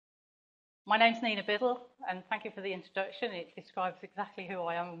My name's Nina Biddle, and thank you for the introduction. It describes exactly who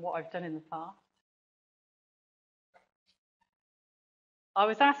I am and what I've done in the past. I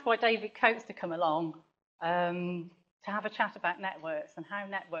was asked by David Coates to come along to have a chat about networks and how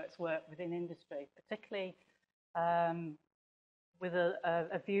networks work within industry, particularly with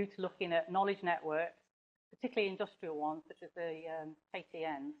a view to looking at knowledge networks, particularly industrial ones such as the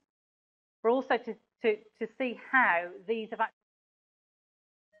KTNs, but also to see how these have actually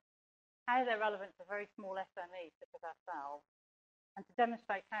how they're relevant to very small SMEs such as ourselves, and to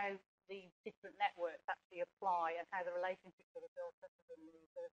demonstrate how these different networks actually apply and how the relationships that are built up within these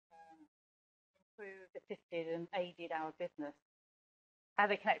have improved, assisted and aided our business.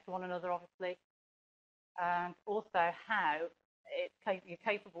 How they connect to one another, obviously, and also how you're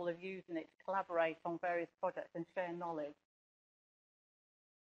capable of using it to collaborate on various projects and share knowledge.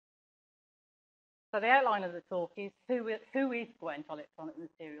 So the outline of the talk is who is Gwent Electronic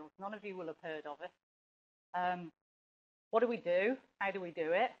Materials? None of you will have heard of it. What do we do? How do we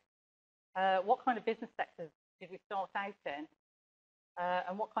do it? What kind of business sectors did we start out in?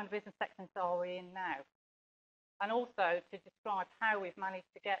 And what kind of business sectors are we in now? And also to describe how we've managed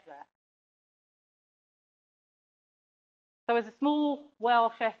to get there. So as a small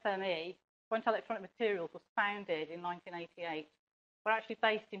Welsh SME, Gwent Electronic Materials was founded in 1988. We're actually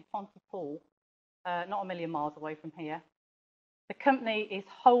based in Pontypool, not a million miles away from here. The company is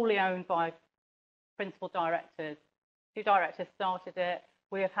wholly owned by principal directors. 2 directors started it.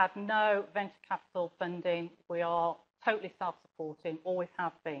 We have had no venture capital funding. We are totally self-supporting, always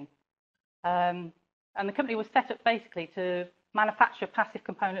have been. And the company was set up basically to manufacture passive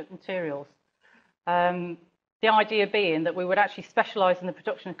component materials. The idea being that we would actually specialise in the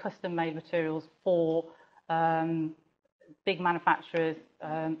production of custom-made materials for big manufacturers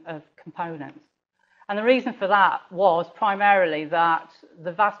of components. And the reason for that was primarily that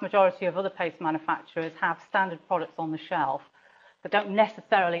the vast majority of other paste manufacturers have standard products on the shelf that don't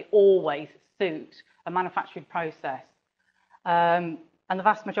necessarily always suit a manufacturing process. And the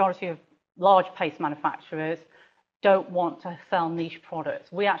vast majority of large paste manufacturers don't want to sell niche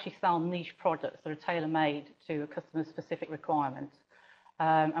products. We actually sell niche products that are tailor-made to a customer's specific requirements.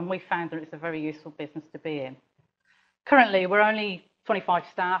 And we found that it's a very useful business to be in. Currently, we're only 25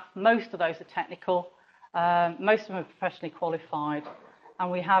 staff. Most of those are technical. Most of them are professionally qualified,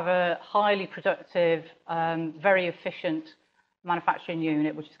 and we have a highly productive, very efficient manufacturing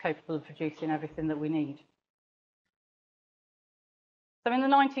unit which is capable of producing everything that we need. So in the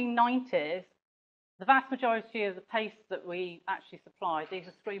 1990s, the vast majority of the pastes that we actually supplied, these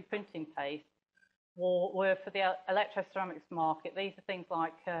are screen printing pastes, were for the electroceramics market. These are things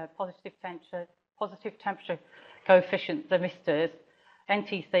like positive temperature coefficient thermistors,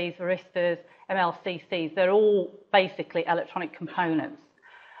 NTCs, varistors, MLCCs. They're all basically electronic components.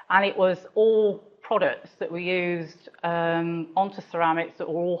 And it was all products that were used onto ceramics that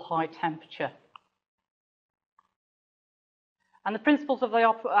were all high temperature. And the principles of the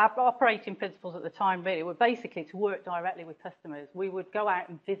operating principles at the time really were basically to work directly with customers. We would go out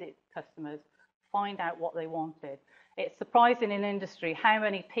and visit customers, find out what they wanted. It's surprising in industry how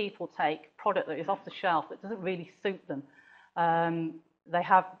many people take product that is off the shelf that doesn't really suit them. They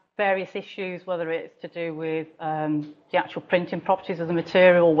have various issues, whether it's to do with the actual printing properties of the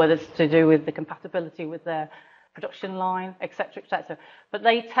material, whether it's to do with the compatibility with their production line, etc., etc. But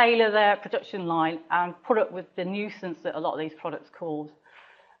they tailor their production line and put up with the nuisance that a lot of these products cause.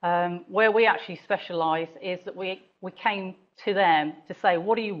 Where we actually specialise is that we came to them to say,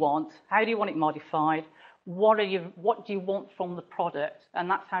 what do you want? How do you want it modified? What do you want from the product? And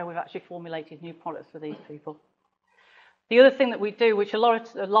that's how we've actually formulated new products for these people. The other thing that we do, which a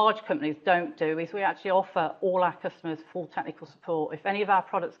lot of large companies don't do, is we actually offer all our customers full technical support. If any of our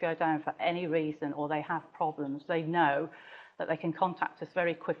products go down for any reason or they have problems, they know that they can contact us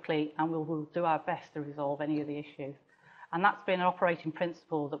very quickly and we'll do our best to resolve any of the issues. And that's been an operating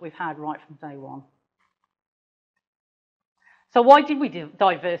principle that we've had right from day one. So why did we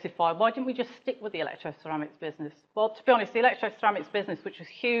diversify? Why didn't we just stick with the electroceramics business? Well, to be honest, the electroceramics business, which was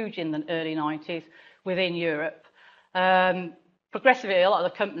huge in the early 90s within Europe, progressively a lot of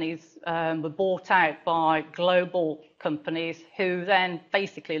the companies were bought out by global companies who then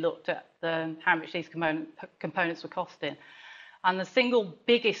basically looked at how much these components were costing. And the single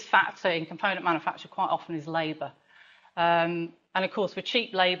biggest factor in component manufacture quite often is labour. And of course, with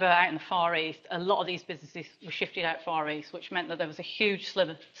cheap labour out in the Far East, a lot of these businesses were shifted out Far East, which meant that there was a huge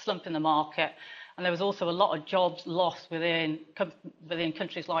slump in the market. And there was also a lot of jobs lost within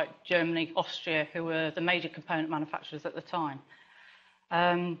countries like Germany, Austria, who were the major component manufacturers at the time.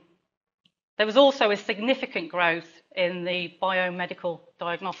 There was also a significant growth in the biomedical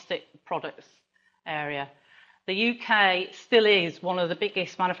diagnostic products area. The UK still is one of the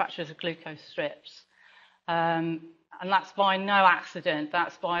biggest manufacturers of glucose strips. And that's by no accident.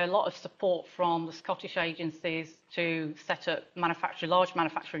 That's by a lot of support from the Scottish agencies to set up large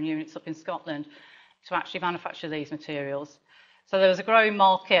manufacturing units up in Scotland to actually manufacture these materials. So there was a growing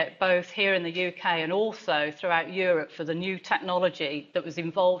market both here in the UK and also throughout Europe for the new technology that was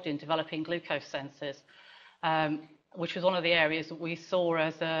involved in developing glucose sensors, which was one of the areas that we saw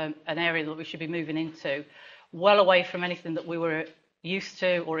as an area that we should be moving into, well away from anything that we were used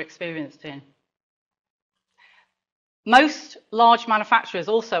to or experienced in. Most large manufacturers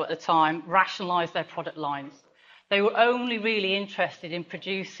also at the time rationalised their product lines. They were only really interested in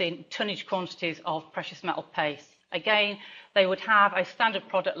producing tonnage quantities of precious metal paste. Again, they would have a standard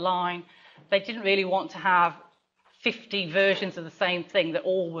product line. They didn't really want to have 50 versions of the same thing that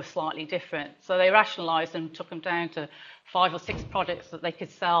all were slightly different. So they rationalised and took them down to 5 or 6 products that they could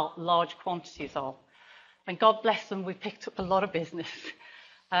sell large quantities of. And God bless them, we picked up a lot of business.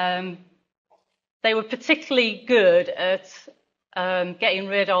 They were particularly good at getting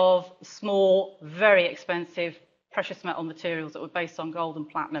rid of small, very expensive precious metal materials that were based on gold and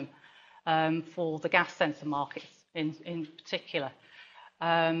platinum for the gas sensor markets in particular.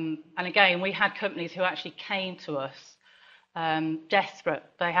 And again, we had companies who actually came to us desperate.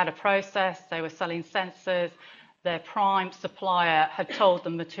 They had a process, they were selling sensors, their prime supplier had told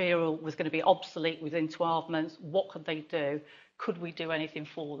them material was going to be obsolete within 12 months. What could they do? Could we do anything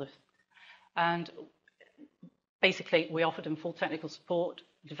for them? And basically, we offered them full technical support,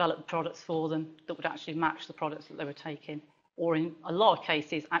 developed products for them that would actually match the products that they were taking, or in a lot of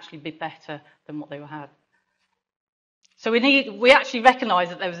cases, actually be better than what they had. So we actually recognised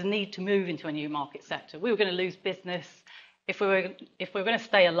that there was a need to move into a new market sector. We were going to lose business. If we were going to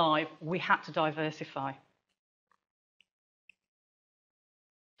stay alive, we had to diversify.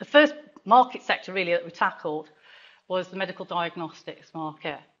 The first market sector really that we tackled was the medical diagnostics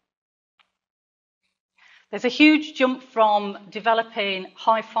market. There's a huge jump from developing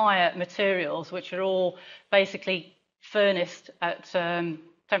high fire materials, which are all basically furnaced at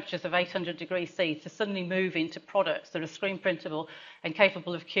temperatures of 800 degrees C, to suddenly move into products that are screen printable and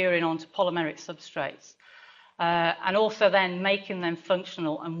capable of curing onto polymeric substrates. And also then making them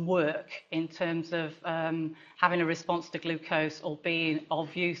functional and work in terms of having a response to glucose or being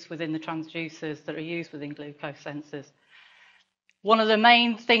of use within the transducers that are used within glucose sensors. One of the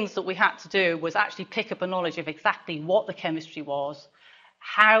main things that we had to do was actually pick up a knowledge of exactly what the chemistry was,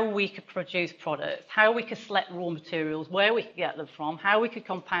 how we could produce products, how we could select raw materials, where we could get them from, how we could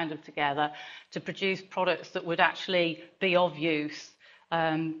compound them together to produce products that would actually be of use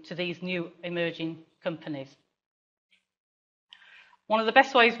to these new emerging companies. One of the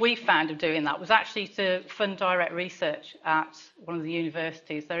best ways we found of doing that was actually to fund direct research at one of the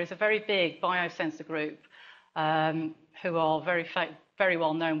universities. There is a very big biosensor group who are very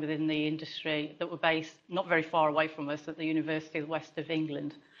well known within the industry, that were based not very far away from us at the University of the West of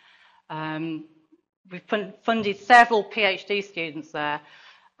England. We've funded several PhD students there,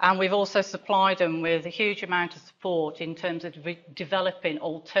 and we've also supplied them with a huge amount of support in terms of developing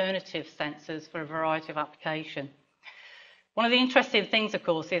alternative sensors for a variety of applications. One of the interesting things, of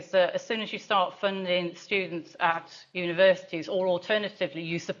course, is that as soon as you start funding students at universities, or alternatively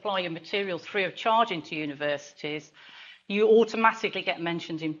you supply your materials free of charge into universities, you automatically get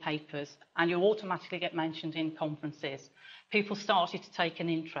mentioned in papers and you automatically get mentioned in conferences. People started to take an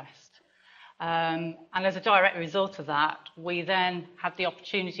interest. And as a direct result of that, we then had the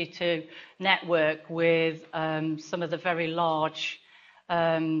opportunity to network with some of the very large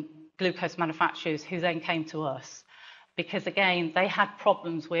glucose manufacturers who then came to us. Because again, they had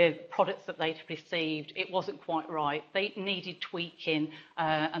problems with products that they'd received. It wasn't quite right. They needed tweaking,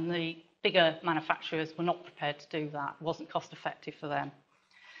 and the bigger manufacturers were not prepared to do that. It wasn't cost effective for them.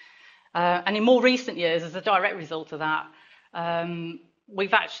 And in more recent years, as a direct result of that,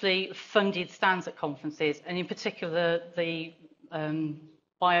 we've actually funded stands at conferences, and in particular the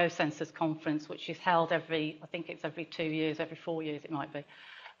Biosensors Conference, which is held I think it's every 2 years, every 4 years it might be.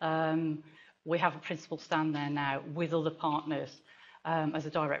 We have a principal stand there now with other partners as a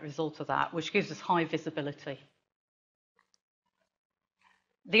direct result of that, which gives us high visibility.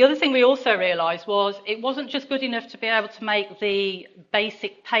 The other thing we also realised was it wasn't just good enough to be able to make the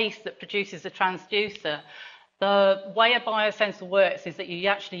basic paste that produces a transducer. The way a biosensor works is that you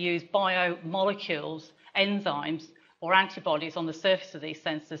actually use biomolecules, enzymes, or antibodies on the surface of these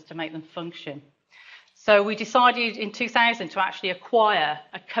sensors to make them function. So we decided in 2000 to actually acquire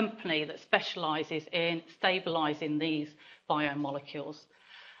a company that specialises in stabilising these biomolecules.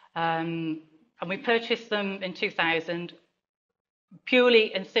 And And we purchased them in 2000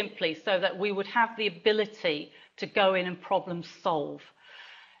 purely and simply so that we would have the ability to go in and problem solve.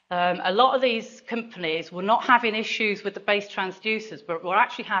 A lot of these companies were not having issues with the base transducers, but were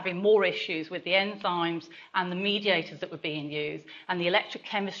actually having more issues with the enzymes and the mediators that were being used and the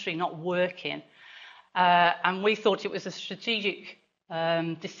electrochemistry not working. And we thought it was a strategic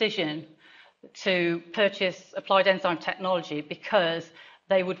decision to purchase applied enzyme technology because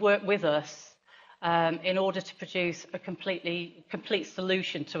they would work with us in order to produce a complete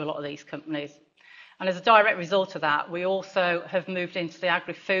solution to a lot of these companies. And as a direct result of that, we also have moved into the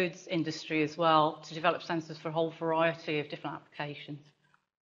agri-foods industry as well to develop sensors for a whole variety of different applications.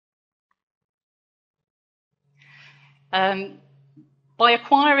 By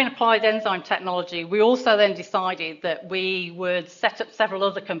acquiring applied enzyme technology, we also then decided that we would set up several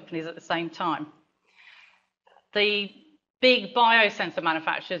other companies at the same time. The big biosensor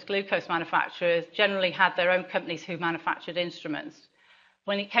manufacturers, glucose manufacturers, generally had their own companies who manufactured instruments.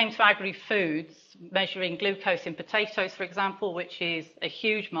 When it came to agri-foods, measuring glucose in potatoes, for example, which is a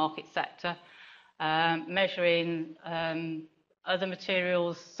huge market sector, measuring other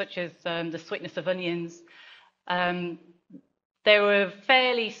materials such as the sweetness of onions, there were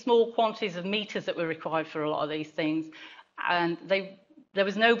fairly small quantities of meters that were required for a lot of these things, and there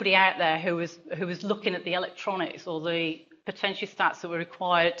was nobody out there who was looking at the electronics or the potentiostats that were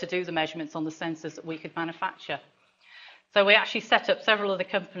required to do the measurements on the sensors that we could manufacture. So we actually set up several other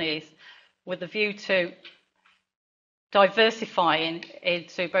companies with a view to diversifying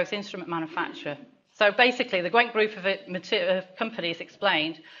into both instrument manufacture. So basically, the Gwent Group of Companies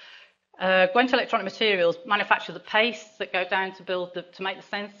explained, Gwent Electronic Materials manufacture the pastes that go down to make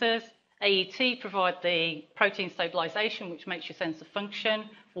the sensors. AET provide the protein stabilization, which makes your sensor function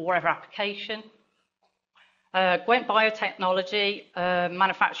for whatever application. Gwent Biotechnology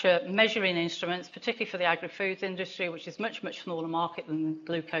manufacture measuring instruments, particularly for the agri-foods industry, which is much smaller market than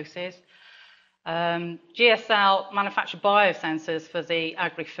glucose is. GSL manufacture biosensors for the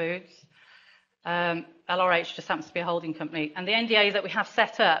agri-foods. LRH just happens to be a holding company. And the NDA that we have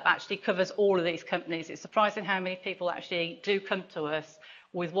set up actually covers all of these companies. It's surprising how many people actually do come to us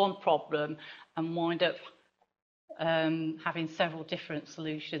with one problem and wind up having several different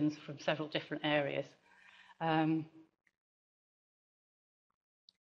solutions from several different areas.